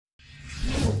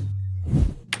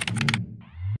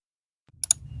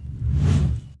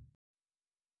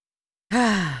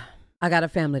I got a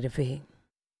family to feed.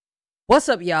 What's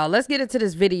up, y'all? Let's get into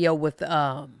this video with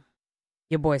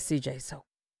your boy CJ. So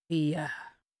he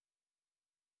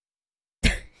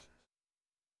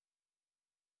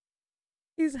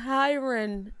he's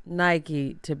hiring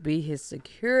Nike to be his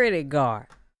security guard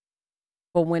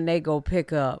for when they go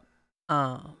pick up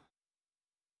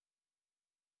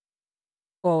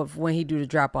or when he do the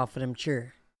drop off for them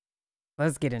cheer.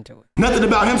 Let's get into it. Nothing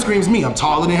about him screams me. I'm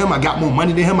taller than him. I got more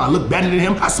money than him. I look better than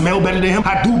him. I smell better than him.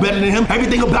 I do better than him.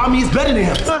 Everything about me is better than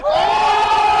him.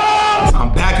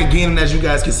 I'm back again, and as you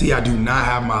guys can see, I do not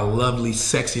have my lovely,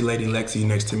 sexy lady Lexi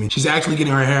next to me. She's actually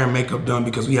getting her hair and makeup done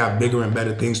because we have bigger and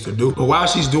better things to do. But while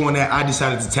she's doing that, I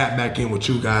decided to tap back in with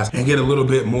you guys and get a little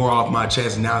bit more off my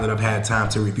chest now that I've had time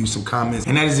to review some comments.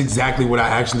 And that is exactly what I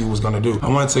actually was gonna do. I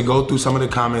wanted to go through some of the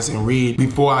comments and read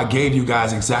before I gave you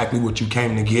guys exactly what you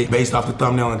came to get. Based off the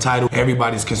thumbnail and title,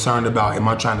 everybody's concerned about, am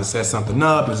I trying to set something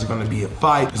up? Is it gonna be a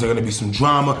fight? Is there gonna be some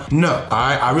drama? No, all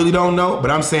right, I really don't know,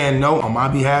 but I'm saying no on my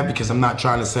behalf because I'm not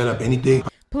trying to set up anything.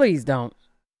 Please don't.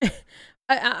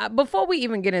 Before we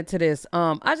even get into this,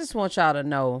 I just want y'all to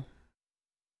know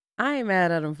I ain't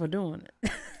mad at him for doing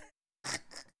it.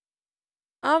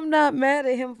 I'm not mad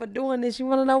at him for doing this. You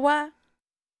want to know why?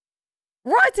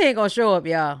 Royalty ain't gonna show up,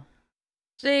 y'all.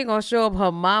 She ain't gonna show up.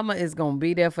 Her mama is gonna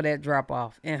be there for that drop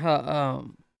off, and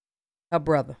her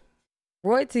brother.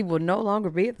 Royalty will no longer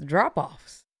be at the drop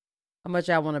offs. How much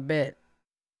y'all want to bet?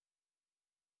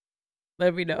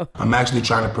 Let me know. I'm actually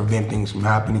trying to prevent things from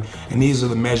happening, and these are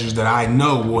the measures that I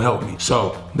know will help me.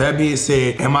 So, that being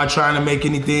said, am I trying to make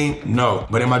anything? No.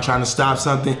 But am I trying to stop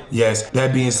something? Yes.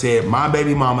 That being said, my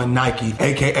baby mama, Nike,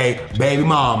 aka baby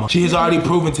mama, she has already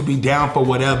proven to be down for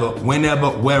whatever, whenever,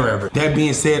 wherever. That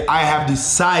being said, I have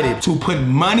decided to put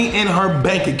money in her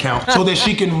bank account so that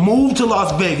she can move to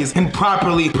Las Vegas and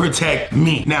properly protect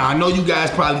me. Now, I know you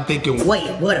guys probably thinking, wait,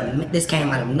 what a minute, this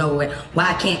came out of nowhere.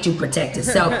 Why can't you protect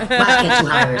yourself? Why can't you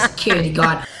hire a security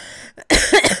guard?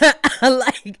 I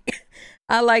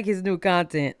like his new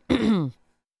content. I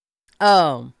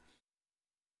ain't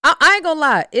gonna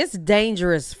lie, it's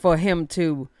dangerous for him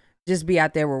to just be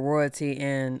out there with royalty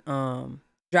and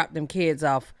drop them kids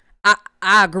off. I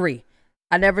agree.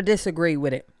 I never disagree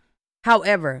with it.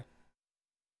 However,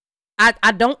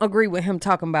 I don't agree with him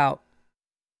talking about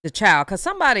the child, because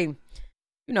somebody,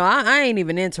 you know, I ain't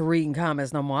even into reading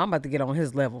comments no more. I'm about to get on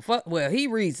his level. Fuck, well, he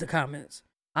reads the comments.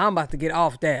 I'm about to get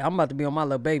off that. I'm about to be on my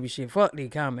little baby shit. Fuck these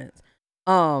comments.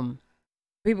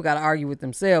 People got to argue with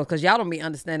themselves because y'all don't be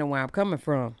understanding where I'm coming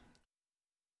from.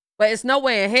 But it's no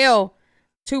way in hell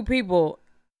two people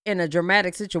in a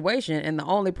dramatic situation and the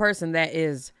only person that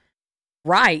is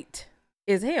right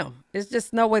is him. It's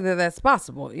just no way that that's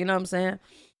possible. You know what I'm saying?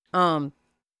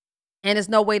 And it's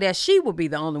no way that she would be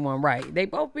the only one right. They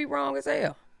both be wrong as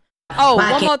hell. Oh,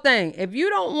 one more thing. If you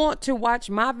don't want to watch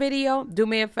my video, do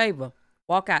me a favor.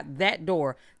 Walk out that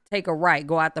door, take a right,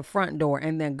 go out the front door,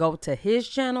 and then go to his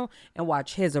channel and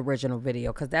watch his original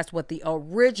video, because that's what the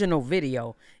original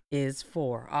video is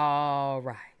for. All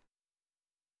right.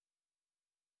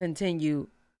 Continue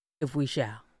if we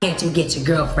shall. Can't you get your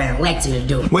girlfriend Lexi to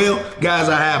do it? Well, guys,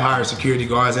 I have hired security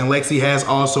guards, and Lexi has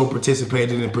also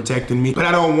participated in protecting me, but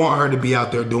I don't want her to be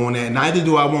out there doing that. Neither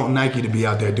do I want Nike to be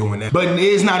out there doing that. But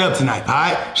it's not up tonight, all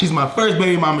right? She's my first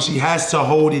baby mama. She has to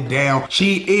hold it down.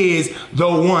 She is the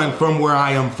one from where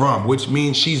I am from, which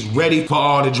means she's ready for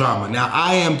all the drama. Now,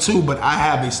 I am too, but I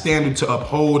have a standard to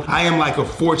uphold. I am like a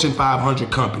Fortune 500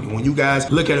 company. When you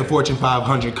guys look at a Fortune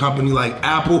 500 company like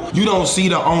Apple, you don't see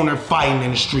the owner fighting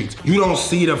in the streets. You don't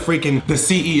see the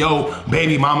CEO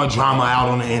baby mama drama out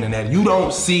on the internet. You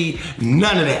don't see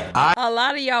none of that. A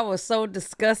lot of y'all was so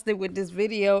disgusted with this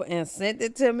video and sent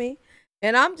it to me,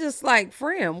 and I'm just like,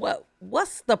 friend,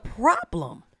 what's the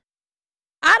problem?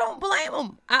 I don't blame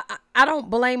him. I don't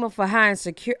blame him for hiring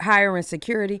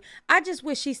security. I just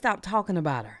wish he stopped talking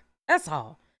about her. That's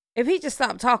all. If he just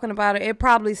stopped talking about her, it'd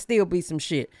probably still be some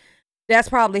shit. That's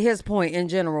probably his point in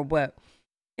general, but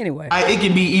anyway. It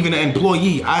can be even an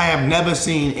employee. I have never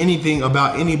seen anything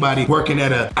about anybody working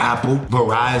at a Apple,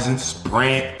 Verizon,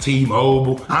 Sprint,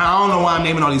 T-Mobile. I don't know why I'm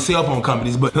naming all these cell phone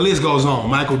companies, but the list goes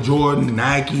on. Michael Jordan,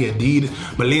 Nike, Adidas,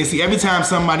 Balenciaga. Every time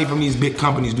somebody from these big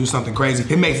companies do something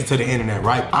crazy, it makes it to the internet,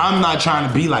 right? I'm not trying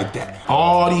to be like that.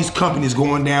 All these companies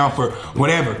going down for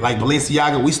whatever, like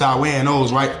Balenciaga, we start wearing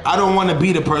those, right? I don't want to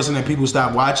be the person that people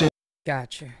stop watching.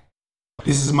 Gotcha.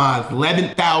 This is my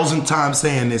 11,000th time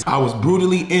saying this. I was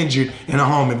brutally injured in a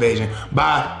home invasion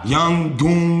by young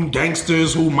goon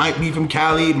gangsters who might be from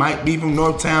Cali, might be from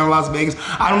Northtown, Las Vegas.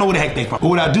 I don't know where the heck they from. But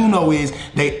what I do know is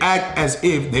they act as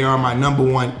if they are my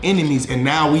 #1 enemies, and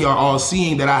now we are all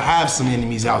seeing that I have some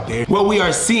enemies out there. What we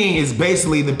are seeing is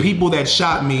basically the people that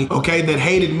shot me, okay, that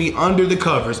hated me under the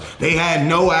covers. They had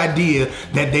no idea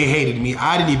that they hated me.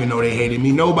 I didn't even know they hated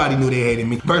me. Nobody knew they hated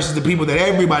me. Versus the people that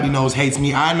everybody knows hates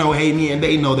me. I know hate me, and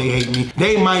they know they hate me.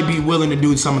 They might be willing to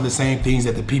do some of the same things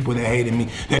that the people that hated me.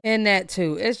 And that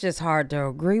too, it's just hard to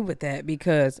agree with that,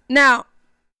 because now,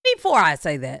 before I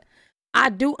say that, I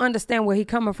do understand where he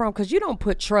coming from, because you don't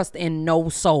put trust in no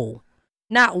soul.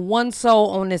 Not one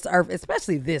soul on this earth,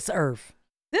 especially this earth.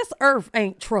 This earth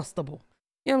ain't trustable.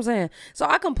 You know what I'm saying? So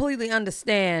I completely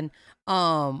understand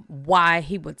why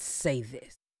he would say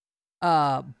this.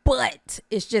 But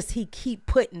it's just he keep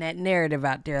putting that narrative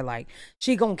out there like,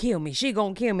 she gonna kill me, she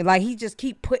gonna kill me. Like, he just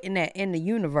keep putting that in the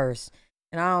universe.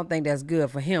 And I don't think that's good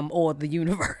for him or the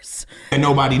universe. And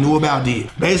nobody knew about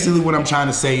did. Basically what I'm trying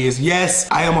to say is, yes,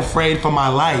 I am afraid for my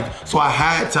life, so I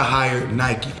had to hire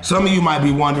Nike. Some of you might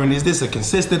be wondering, is this a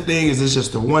consistent thing? Is this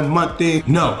just a 1 month thing?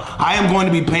 No, I am going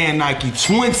to be paying Nike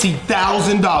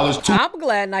 $20,000. I'm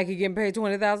glad Nike getting paid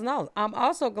 $20,000. I'm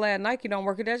also glad Nike don't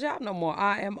work at that job no more.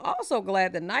 I am also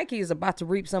glad that Nike is about to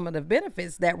reap some of the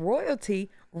benefits that royalty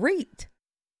reaped.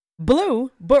 Blew,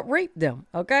 but reaped them.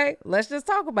 Okay, let's just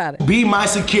talk about it. Be my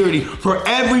security for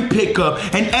every pickup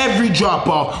and every drop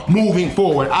off moving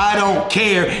forward. I don't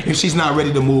care if she's not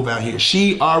ready to move out here.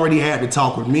 She already had to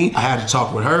talk with me. I had to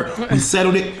talk with her. We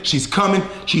settled it. She's coming.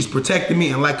 She's protecting me.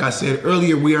 And like I said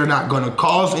earlier, we are not going to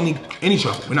cause any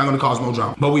trouble. We're not going to cause no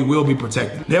drama, but we will be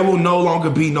protected. There will no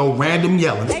longer be no random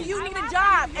yelling. And you need a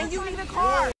job, and you need a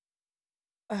car.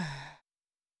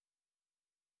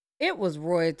 It was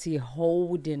royalty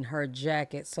holding her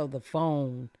jacket so the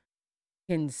phone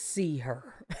can see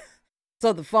her.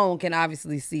 So the phone can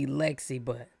obviously see Lexi,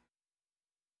 but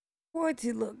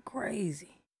royalty look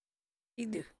crazy. He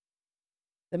do.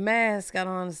 The mask, I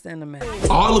don't understand the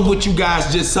mask. All of what you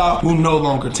guys just saw will no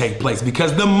longer take place,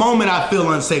 because the moment I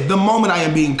feel unsafe, the moment I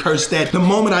am being cursed at, the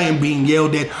moment I am being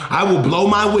yelled at, I will blow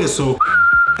my whistle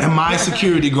and my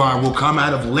security guard will come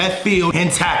out of left field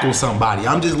and tackle somebody.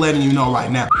 I'm just letting you know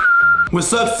right now. What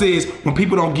sucks is when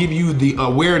people don't give you the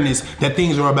awareness that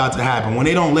things are about to happen, when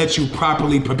they don't let you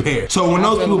properly prepare. So when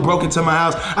those people broke into my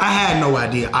house, I had no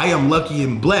idea. I am lucky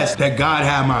and blessed that God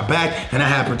had my back and I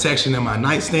had protection in my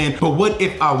nightstand. But what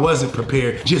if I wasn't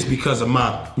prepared just because of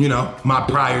my, my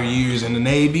prior years in the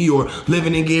Navy or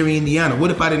living in Gary, Indiana?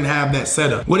 What if I didn't have that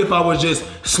setup? What if I was just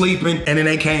sleeping and then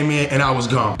they came in and I was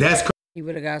gone? That's crazy. He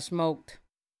would have got smoked.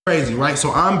 Crazy, right?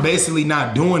 So I'm basically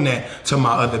not doing that to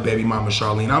my other baby mama,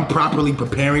 Charlene. I'm properly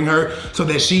preparing her so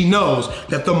that she knows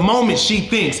that the moment she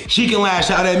thinks she can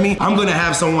lash out at me, I'm gonna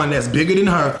have someone that's bigger than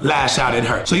her lash out at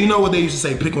her. So you know what they used to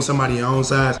say, pick on somebody your own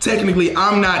size? Technically,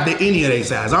 I'm not any of their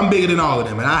size. I'm bigger than all of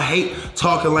them. And I hate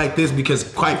talking like this because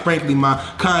quite frankly, my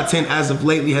content as of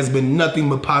lately has been nothing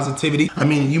but positivity. I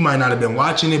mean, you might not have been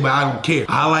watching it, but I don't care.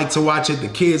 I like to watch it. The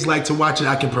kids like to watch it.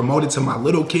 I can promote it to my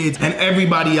little kids and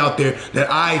everybody out there that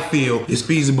I feel is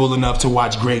feasible enough to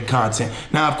watch great content.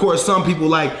 Now, of course, some people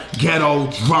like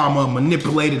ghetto, drama,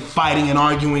 manipulated, fighting and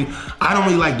arguing. I don't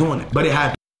really like doing it, but it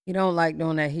happens. He don't like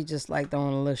doing that. He just like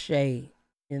throwing a little shade,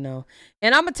 And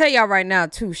I'm gonna tell y'all right now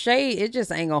too, shade, it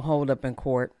just ain't gonna hold up in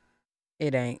court.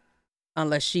 It ain't,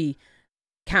 unless she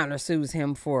countersues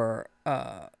him for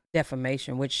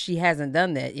defamation, which she hasn't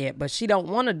done that yet, but she don't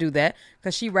want to do that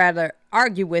because she rather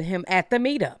argue with him at the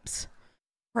meetups.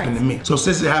 Happened to me. So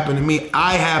since it happened to me,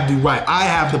 I have the right, I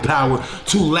have the power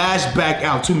to lash back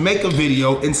out, to make a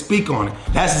video and speak on it.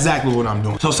 That's exactly what I'm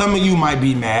doing. So some of you might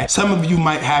be mad. Some of you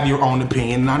might have your own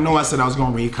opinion. And I know I said I was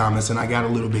gonna read comments and I got a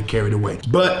little bit carried away,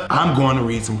 but I'm going to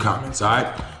read some comments, all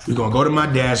right? We're gonna go to my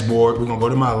dashboard. We're gonna go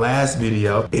to my last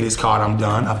video. It is called I'm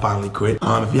Done, I Finally Quit.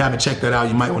 If you haven't checked that out,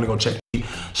 you might wanna go check it.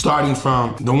 Starting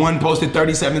from the one posted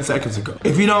 37 seconds ago.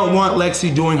 If you don't want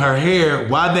Lexi doing her hair,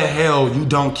 why the hell you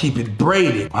don't keep it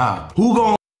braided? Wow. Who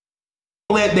gonna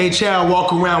let their child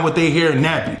walk around with their hair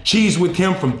nappy? She's with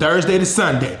him from Thursday to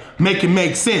Sunday. Make it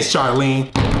make sense,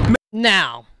 Charlene.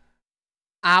 Now,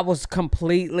 I was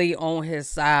completely on his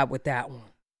side with that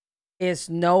one. It's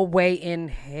no way in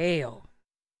hell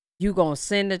you gonna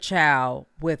send a child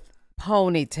with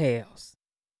ponytails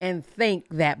and think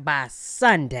that by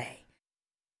Sunday,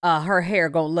 her hair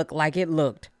gonna look like it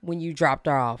looked when you dropped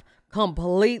her off.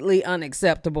 Completely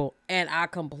unacceptable, and I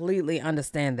completely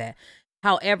understand that.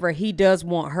 However, he does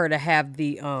want her to have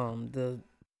the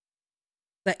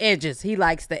edges. He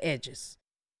likes the edges.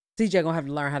 CJ gonna have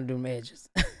to learn how to do them edges.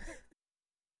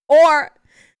 Or,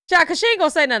 cause she ain't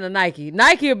gonna say nothing to Nike.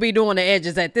 Nike will be doing the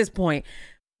edges at this point.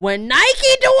 When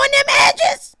Nike doing them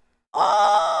edges,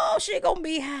 oh, she gonna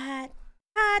be hot.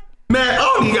 Man,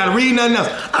 oh, you gotta read nothing else.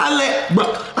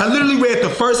 I literally read the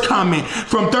first comment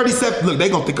from 37, look, they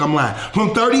gonna think I'm lying,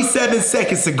 from 37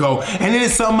 seconds ago, and it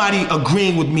is somebody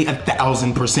agreeing with me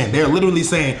 1,000%. They're literally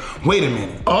saying, wait a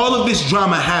minute, all of this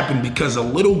drama happened because a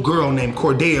little girl named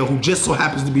Cordea, who just so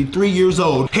happens to be 3 years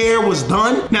old, hair was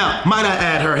done. Now, might I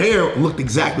add, her hair looked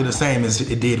exactly the same as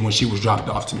it did when she was dropped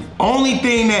off to me. Only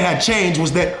thing that had changed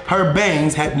was that her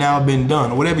bangs had now been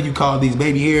done, or whatever you call these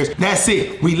baby hairs. That's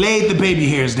it. We laid the baby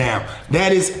hairs down.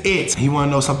 That is it. You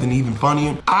wanna know something even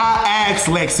funnier? I asked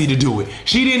Lexi to do it.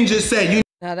 She didn't just say, you.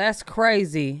 Now that's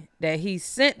crazy that he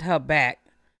sent her back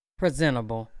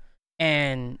presentable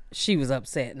and she was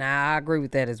upset. Now I agree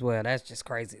with that as well. That's just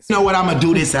crazy. You know what? I'm gonna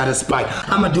do this out of spite.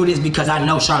 I'm gonna do this because I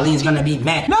know Charlene's gonna be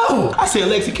mad. No! I said,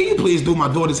 Lexi, can you please do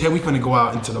my daughter's hair? We finna go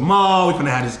out into the mall. We finna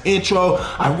have this intro.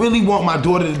 I really want my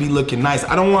daughter to be looking nice.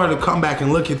 I don't want her to come back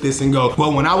and look at this and go,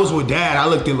 well, when I was with dad, I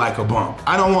looked it like a bum.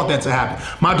 I don't want that to happen.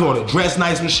 My daughter dress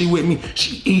nice when she with me.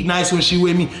 She eat nice when she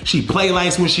with me. She play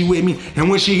nice when she with me.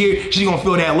 And when she here, she's gonna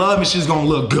feel that love and she's gonna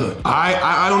look good. All right?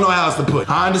 I don't know how else to put it.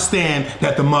 I understand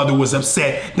that the mother was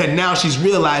upset that now she's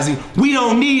realizing we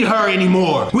don't need her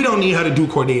anymore. We don't need her to do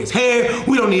Cordea's hair.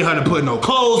 We don't need her to put no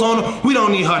clothes on her. We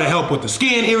don't need her to help with the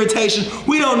skin irritation.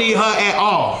 We don't need her at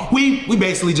all. We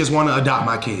basically just want to adopt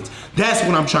my kids. That's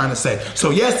what I'm trying to say. So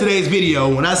yesterday's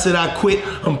video, when I said I quit,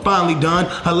 I'm finally done,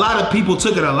 a lot of people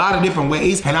took it a lot of different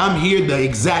ways, and I'm here the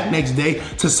exact next day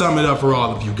to sum it up for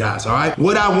all of you guys, all right?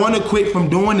 What I want to quit from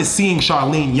doing is seeing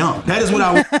Charlene young. That is what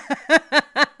I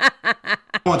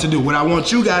want to do. What I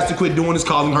want you guys to quit doing is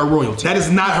calling her royalty. That is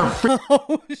not her.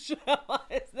 Oh, this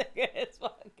nigga is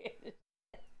fucking.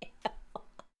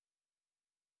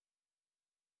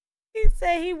 He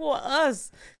said he want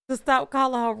us to stop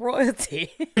calling her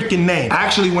royalty. Freaking name.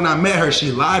 Actually, when I met her,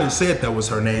 she lied and said that was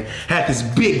her name. Had this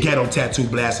big ghetto tattoo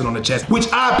blasted on the chest, which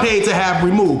I paid to have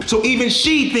removed. So even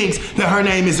she thinks that her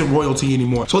name isn't royalty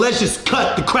anymore. So let's just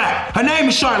cut the crap. Her name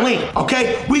is Charlene,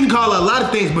 okay? We can call her a lot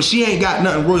of things, but she ain't got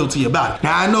nothing royalty about it.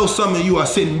 Now, I know some of you are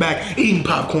sitting back eating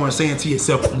popcorn saying to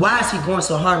yourself, why is he going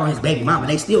so hard on his baby mama?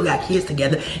 They still got kids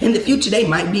together. In the future, they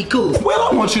might be cool. well,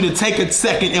 I want you to take a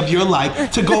second of your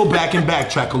life to go back and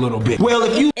backtrack a little bit. Well,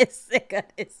 if you It's sick of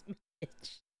this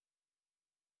bitch.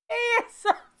 He is so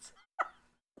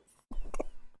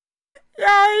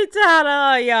y'all, he tired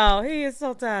of her, y'all. He is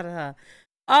so tired of her.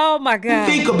 Oh my God.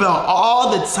 think about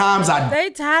all the times They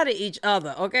tired of each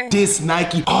other, okay? diss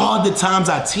Nike, all the times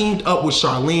I teamed up with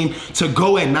Charlene to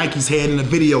go at Nike's head in a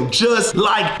video just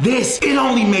like this, it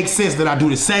only makes sense that I do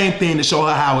the same thing to show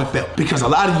her how it felt. Because a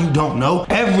lot of you don't know,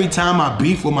 every time I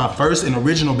beef with my first and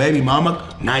original baby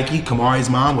mama, Nike, Kamari's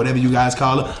mom, whatever you guys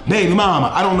call her, baby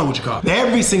mama, I don't know what you call her.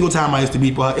 Every single time I used to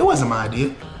beef with her, it wasn't my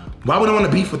idea. Why would I want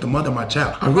to beef with the mother of my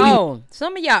child? Oh,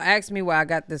 some of y'all asked me where I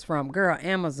got this from. Girl,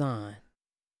 Amazon.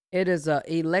 It is a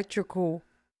electrical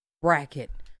bracket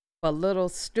for little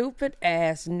stupid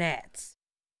ass gnats.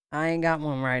 I ain't got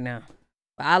one right now.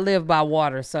 But I live by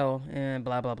water, so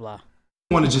blah, blah, blah.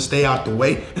 want to just stay out the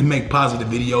way and make positive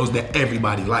videos that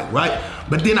everybody like, right?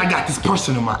 But then I got this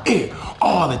person in my ear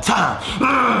all the time.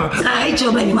 I hate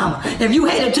your baby mama. If you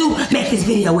hate her too, make this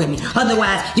video with me.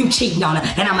 Otherwise, you cheating on her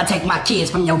and I'm gonna take my kids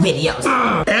from your videos.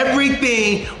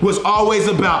 Everything was always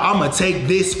about, I'm gonna take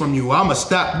this from you. I'm gonna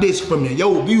stop this from you.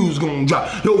 Your views gonna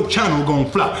drop. Your channel gonna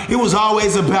flop. It was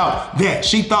always about that.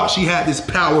 She thought she had this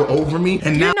power over me,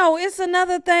 and now— You know, it's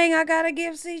another thing I gotta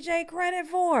give CJ credit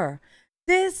for.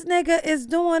 This nigga is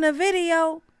doing a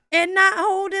video and not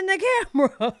holding the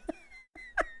camera.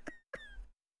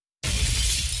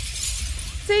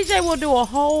 CJ will do a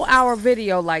whole hour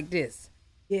video like this.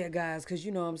 Yeah, guys, because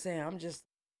you know what I'm saying. I'm just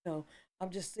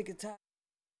sick and tired.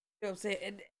 You know what I'm saying?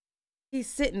 And he's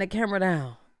sitting the camera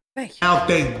down. Thank you. Now,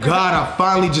 thank God, I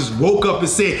finally just woke up and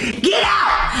said, Get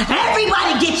out!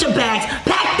 Everybody get your bags,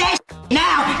 pack that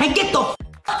now, and get the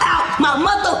out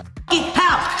my motherfucking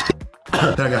house.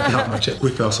 that I got out my chest. It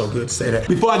felt so good to say that.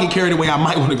 Before I get carried away, I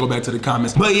might want to go back to the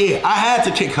comments. But yeah, I had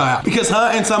to kick her out because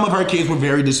her and some of her kids were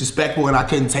very disrespectful and I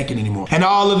couldn't take it anymore. And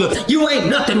all of the— You ain't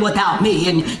nothing without me,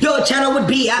 and your channel would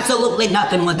be absolutely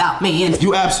nothing without me. And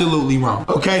you absolutely wrong,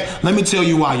 okay? Let me tell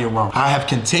you why you're wrong. I have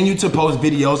continued to post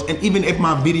videos, and even if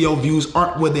my video views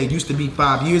aren't where they used to be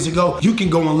 5 years ago, you can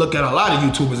go and look at a lot of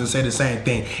YouTubers and say the same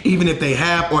thing, even if they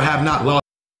have or have not lost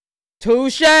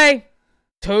Touche.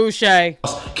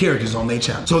 characters on their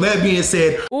channel. So that being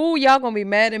said— Ooh, y'all gonna be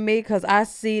mad at me because I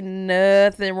see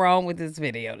nothing wrong with this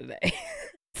video today.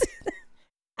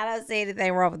 don't see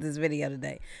anything wrong with this video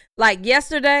today. Like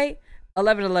yesterday,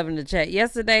 1111 in the chat.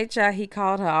 Yesterday, child, he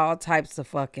called her all types of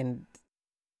fucking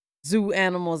zoo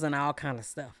animals and all kind of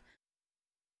stuff.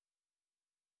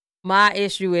 My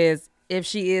issue is if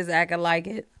she is acting like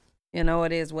it, you know,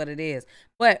 it is what it is.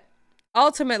 But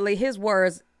ultimately, his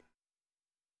words,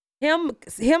 him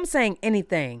saying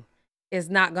anything is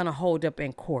not going to hold up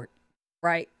in court,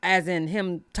 right? As in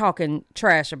him talking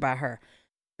trash about her.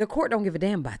 The court don't give a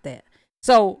damn about that.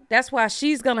 So that's why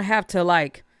she's going to have to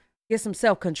like get some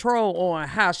self-control on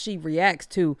how she reacts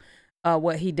to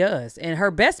what he does. And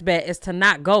her best bet is to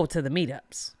not go to the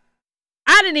meetups.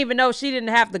 I didn't even know she didn't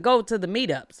have to go to the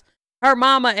meetups. Her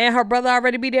mama and her brother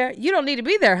already be there. You don't need to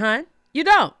be there, hon. You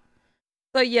don't.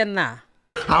 So yeah, nah.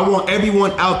 I want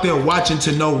everyone out there watching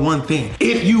to know one thing.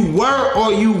 If you were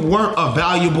or you weren't a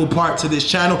valuable part to this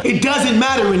channel, it doesn't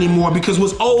matter anymore because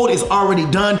what's old is already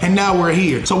done and now we're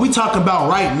here. So we talk about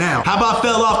right now. Have I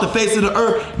fell off the face of the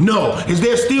earth? No. Is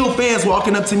there still fans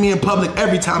walking up to me in public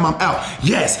every time I'm out?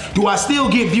 Yes. Do I still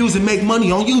get views and make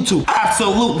money on YouTube?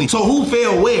 Absolutely. So who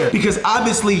failed where? Because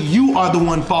obviously you are the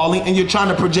one falling and you're trying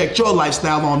to project your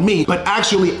lifestyle on me, but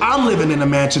actually I'm living in a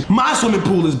mansion. My swimming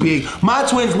pool is big. My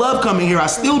twins love coming here. I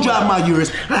still drive my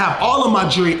Urus. I have all of my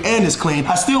jewelry and it's clean.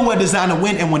 I still wear designer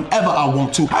when and whenever I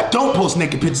want to. I don't post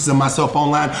naked pictures of myself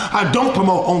online. I don't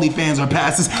promote OnlyFans or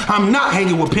passes. I'm not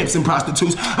hanging with pimps and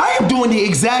prostitutes. I am doing the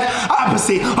exact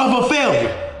opposite of a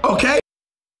failure. Okay?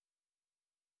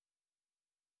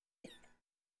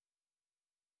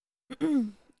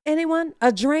 Anyone?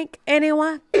 A drink?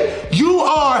 Anyone? You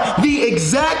are the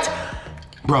exact...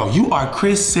 Bro, you are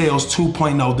Chris Sales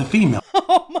 2.0, the female.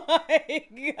 Oh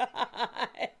my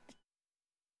God.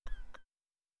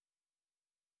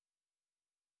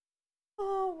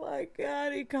 Oh my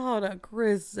God, he called her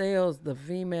Chris Sales, the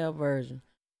female version.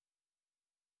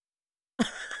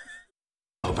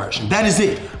 Version. That is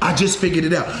it. I just figured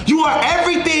it out. You are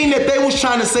everything that they was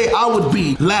trying to say I would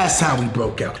be last time we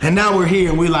broke out. And now we're here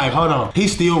and we're like, hold on.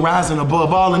 He's still rising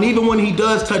above all. And even when he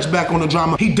does touch back on the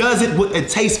drama, he does it with a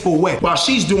tasteful way while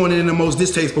she's doing it in the most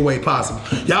distasteful way possible.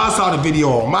 Y'all saw the video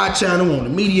on my channel, on the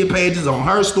media pages, on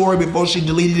her story before she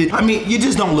deleted it. I mean, you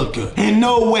just don't look good. In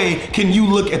no way can you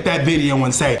look at that video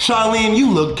and say, Charlene, you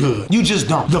look good. You just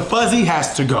don't. The fuzzy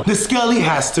has to go. The scully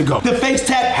has to go. The face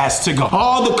tat has to go.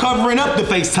 All the covering up the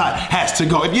face tat has to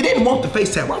go. If you didn't want the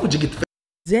face tat, why would you get the face?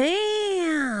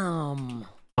 Damn.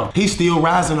 He's still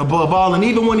rising above all, and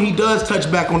even when he does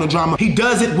touch back on the drama, he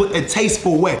does it with a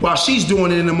tasteful way while she's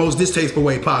doing it in the most distasteful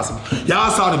way possible. Y'all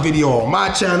saw the video on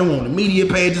my channel, on the media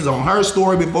pages, on her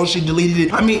story before she deleted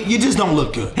it. I mean, you just don't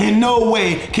look good. In no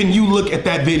way can you look at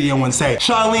that video and say,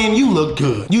 Charlene, you look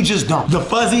good. You just don't. The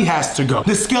fuzzy has to go.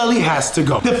 The scully has to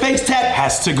go. The face tat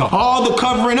has to go. All the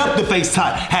covering up the face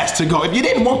tat has to go. If you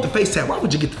didn't want the face tat, why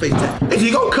would you get the face tat? If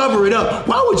you go cover it up,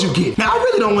 why would you get it? Now, I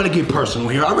really don't want to get personal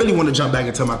here. I really want to jump back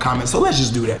into my comments, so let's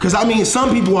just do that. Because I mean,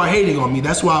 some people are hating on me.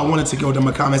 That's why I wanted to go to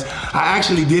my comments. I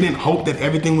actually didn't hope that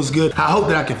everything was good. I hope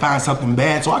that I can find something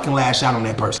bad so I can lash out on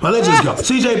that person. But let's just go.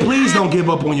 CJ, please don't give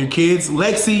up on your kids.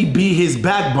 Lexi be his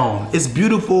backbone. It's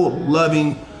beautiful,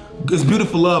 loving. It's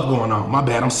beautiful love going on. My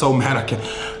bad, I'm so mad I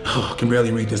can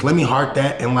barely read this. Let me heart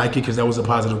that and like it because that was a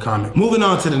positive comment. Moving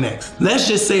on to the next. Let's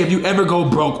just say if you ever go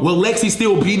broke, will Lexi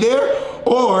still be there?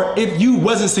 Or if you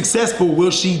wasn't successful, will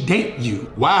she date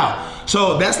you? Wow.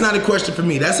 So that's not a question for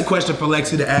me. That's a question for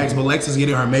Lexi to ask, but Lexi's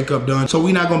getting her makeup done, so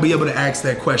we're not gonna be able to ask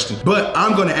that question. But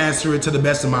I'm gonna answer it to the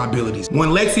best of my abilities. When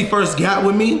Lexi first got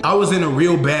with me, I was in a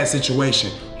real bad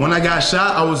situation. When I got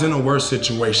shot, I was in a worse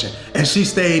situation. And she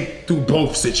stayed through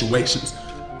both situations.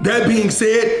 That being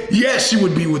said, yes, she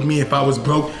would be with me if I was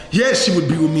broke. Yes, she would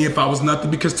be with me if I was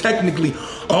nothing, because technically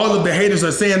all of the haters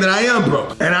are saying that I am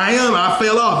broke. And I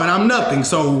fell off and I'm nothing.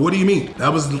 So what do you mean?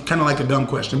 That was kind of like a dumb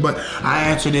question, but I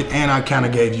answered it and I kind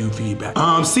of gave you feedback.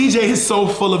 CJ is so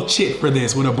full of shit for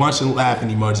this with a bunch of laughing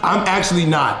emojis. I'm actually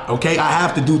not, okay? I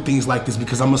have to do things like this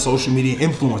because I'm a social media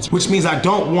influencer, which means I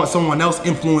don't want someone else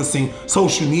influencing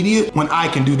social media when I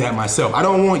can do that myself. I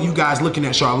don't want you guys looking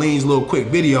at Charlene's little quick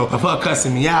video of her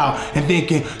cussing me out and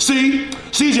thinking, see,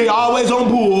 CJ always on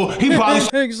bull. He probably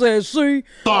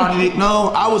started it.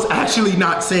 No, I was actually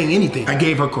not saying anything. I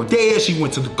gave her Cordelia, she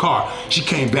went to the car. She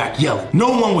came back yelling. No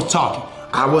one was talking.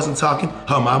 I wasn't talking,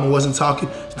 her mama wasn't talking,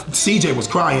 CJ was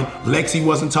crying, Lexi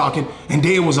wasn't talking, and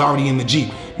Dad was already in the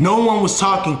Jeep. No one was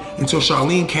talking until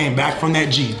Charlene came back from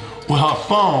that Jeep with her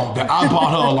phone that I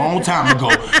bought her a long time ago,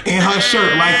 in her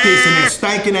shirt like this, and that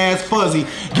stinking ass fuzzy,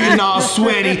 getting all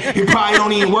sweaty. It probably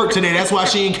don't even work today. That's why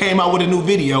she ain't came out with a new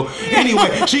video.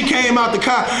 Anyway, she came out the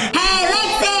car. Hey,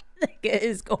 Lexi! Nigga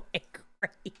is going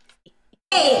crazy.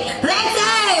 Hey,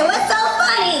 Lexi, what's so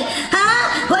funny?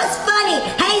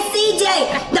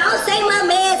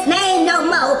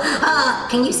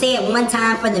 Can you say it one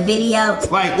time for the video?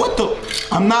 Like, what the?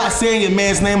 I'm not saying your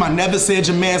man's name. I never said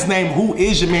your man's name. Who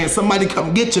is your man? Somebody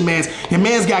come get your man's. Your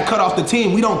man's got cut off the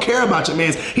team. We don't care about your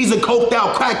man's. He's a coked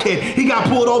out crackhead. He got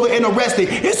pulled over and arrested.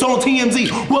 It's on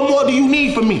TMZ. What more do you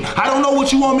need from me? I don't know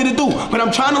what you want me to do, but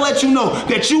I'm trying to let you know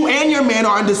that you and your man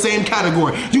are in the same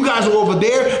category. You guys are over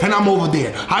there and I'm over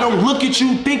there. I don't look at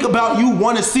you, think about you,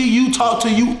 want to see you, talk to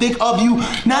you, think of you.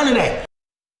 None of that.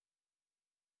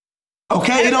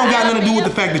 Okay, it don't got nothing to do with the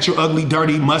fact that you're ugly,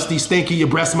 dirty, musty, stinky, your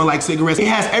breath smell like cigarettes. It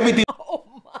has everything. Oh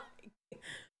my.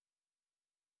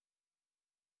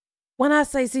 When I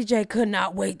say CJ could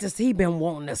not wait to see, he been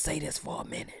wanting to say this for a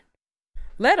minute.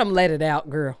 Let him let it out,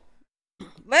 girl.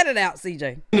 Let it out,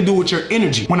 CJ. To do with your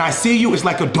energy. When I see you, it's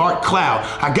like a dark cloud.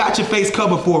 I got your face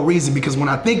covered for a reason because when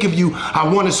I think of you, I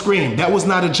want to scream. That was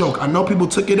not a joke. I know people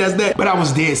took it as that, but I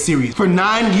was dead serious. For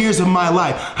 9 years of my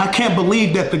life, I can't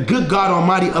believe that the good God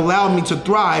Almighty allowed me to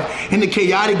thrive in the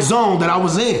chaotic zone that I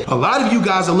was in. A lot of you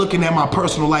guys are looking at my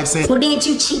personal life saying, well, didn't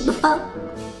you cheat before?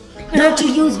 Don't you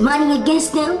use money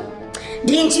against them?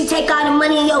 Didn't you take all the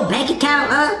money in your bank account,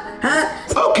 huh?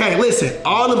 Okay, listen,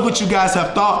 all of what you guys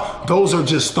have thought, those are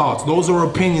just thoughts. Those are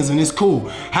opinions and it's cool.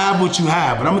 Have what you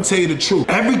have, but I'm gonna tell you the truth.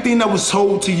 Everything that was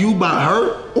told to you by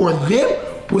her or them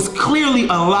was clearly a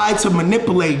lie to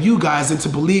manipulate you guys into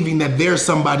believing that there's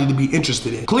somebody to be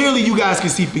interested in. Clearly, you guys can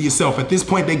see for yourself. At this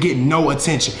point, they get no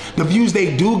attention. The views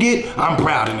they do get, I'm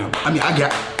proud of them. I mean, I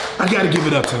gotta give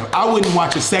it up to them. I wouldn't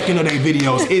watch a second of their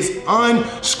videos. It's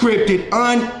unscripted,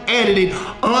 unedited,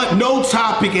 no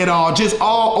topic at all, just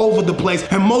all over the place.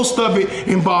 And most of it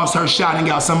involves her shouting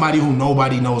out somebody who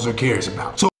nobody knows or cares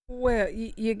about. So, well,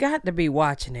 you got to be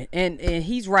watching it. And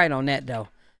he's right on that, though.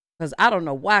 Because I don't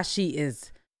know why she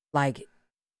is, like,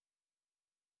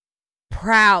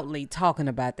 proudly talking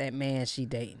about that man she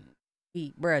dating.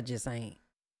 Bruh just ain't.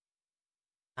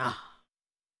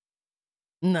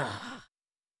 Nah.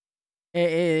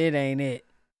 It ain't it.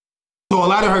 So a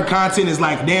lot of her content is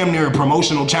like damn near a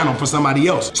promotional channel for somebody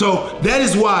else. So that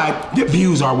is why the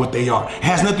views are what they are. It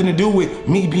has nothing to do with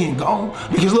me being gone.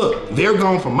 Because look, they're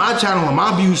gone from my channel and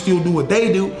my views still do what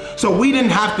they do. So we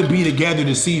didn't have to be together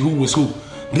to see who was who.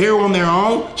 They're on their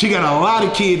own. She got a lot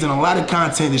of kids and a lot of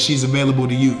content that she's available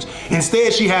to use.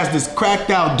 Instead, she has this cracked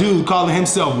out dude calling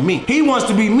himself me. He wants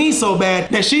to be me so bad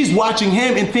that she's watching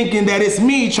him and thinking that it's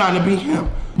me trying to be him.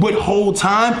 But whole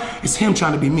time, it's him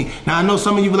trying to be me. Now, I know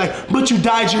some of you were like, but you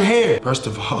dyed your hair. First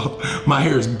of all, my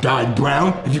hair is dyed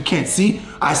brown. If you can't see,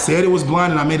 I said it was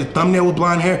blonde and I made a thumbnail with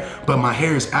blonde hair, but my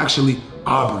hair is actually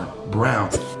auburn brown.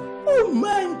 Oh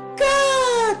my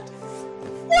God.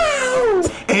 Wow.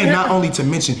 And not only to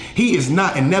mention, he is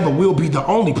not and never will be the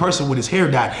only person with his hair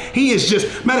dyed. He is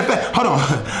just, matter of fact, hold on.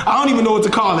 I don't even know what to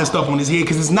call that stuff on his head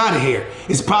because it's not a hair.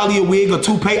 It's probably a wig or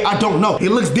toupee. I don't know. It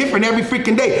looks different every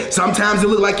freaking day. Sometimes it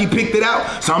look like he picked it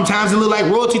out. Sometimes it look like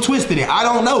royalty twisted it. I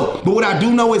don't know. But what I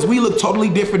do know is we look totally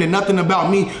different and nothing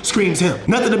about me screams him.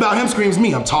 Nothing about him screams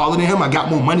me. I'm taller than him. I got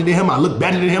more money than him. I look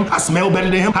better than him. I smell better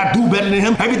than him. I do better than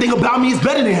him. Everything about me is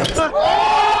better than him.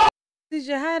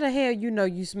 CJ, how the hell you know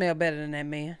you smell better than that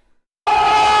man?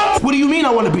 What do you mean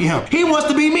I want to be him? He wants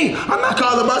to be me. I'm not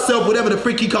calling myself whatever the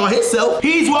freak he call himself.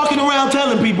 He's walking around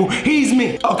telling people he's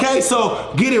me. Okay,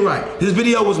 so get it right. This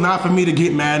video was not for me to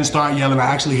get mad and start yelling. I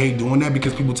actually hate doing that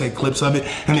because people take clips of it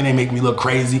and then they make me look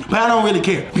crazy. But I don't really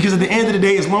care because at the end of the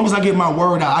day, as long as I get my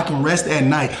word out, I can rest at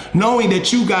night knowing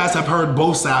that you guys have heard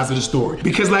both sides of the story.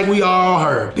 Because like we all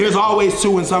heard, there's always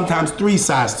 2 and sometimes 3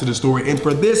 sides to the story. And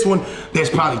for this one, there's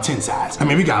probably 10 sides. I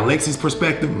mean, we got Lexi's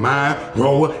perspective, mine,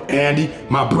 Roa, Andy,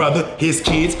 my brother, his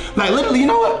kids. Like literally, you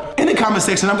know what? In the comment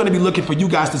section, I'm gonna be looking for you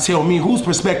guys to tell me whose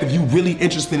perspective you really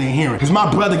interested in hearing. Because my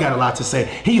brother got a lot to say.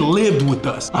 He lived with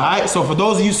us. All right, so for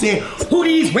those of you saying, who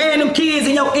these random kids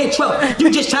in your intro? You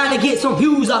just trying to get some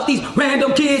views off these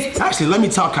random kids? Actually, let me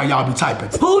talk how y'all be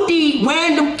typing. Who these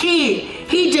random kids?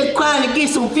 He just trying to get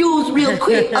some views real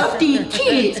quick off these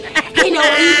kids. He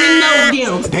don't even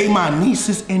know them. They my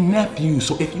nieces and nephews.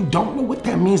 So if you don't know what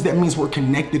that means we're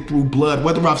connected through blood.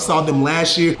 Whether I saw them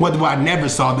last year, whether I never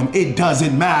saw them, it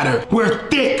doesn't matter. We're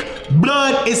thick.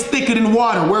 Blood is thicker than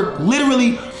water. We're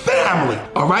literally family.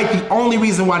 All right, the only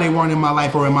reason why they weren't in my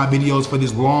life or in my videos for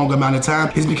this long amount of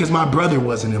time is because my brother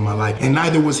wasn't in my life and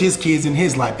neither was his kids in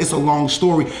his life. It's a long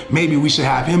story. Maybe we should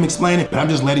have him explain it, but I'm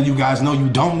just letting you guys know you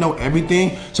don't know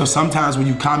everything. So sometimes when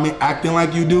you comment acting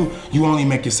like you do, you only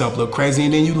make yourself look crazy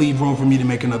and then you leave room for me to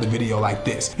make another video like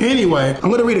this. Anyway, I'm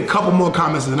gonna read a couple more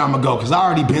comments and then I'm gonna go because I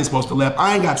already been supposed to left.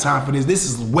 I ain't got time for this. This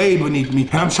is way beneath me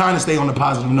and I'm trying to stay on a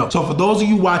positive note. So for those of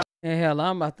you watching, and hell,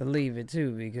 I'm about to leave it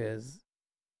too because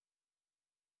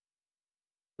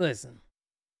listen,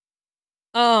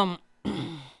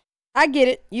 I get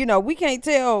it. You know, we can't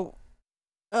tell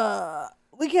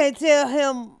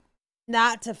him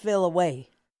not to feel a way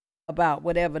about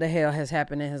whatever the hell has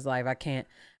happened in his life. I can't.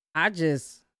 I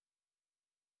just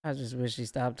wish he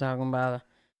stopped talking about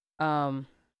her.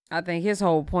 I think his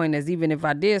whole point is, even if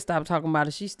I did stop talking about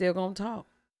it, she's still gonna talk.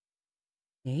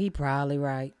 And he probably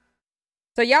right.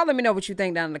 So y'all let me know what you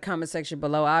think down in the comment section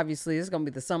below. Obviously, it's gonna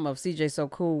be the sum of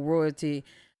CjSoCool, royalty,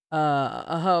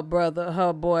 her brother,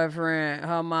 her boyfriend,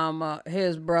 her mama,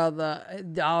 his brother,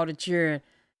 all the cheering.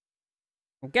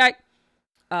 Okay.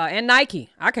 And Nike.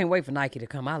 I can't wait for Nike to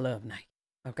come. I love Nike.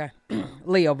 Okay.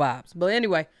 Leo vibes. But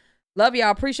anyway, love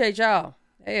y'all. Appreciate y'all.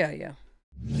 Hell yeah.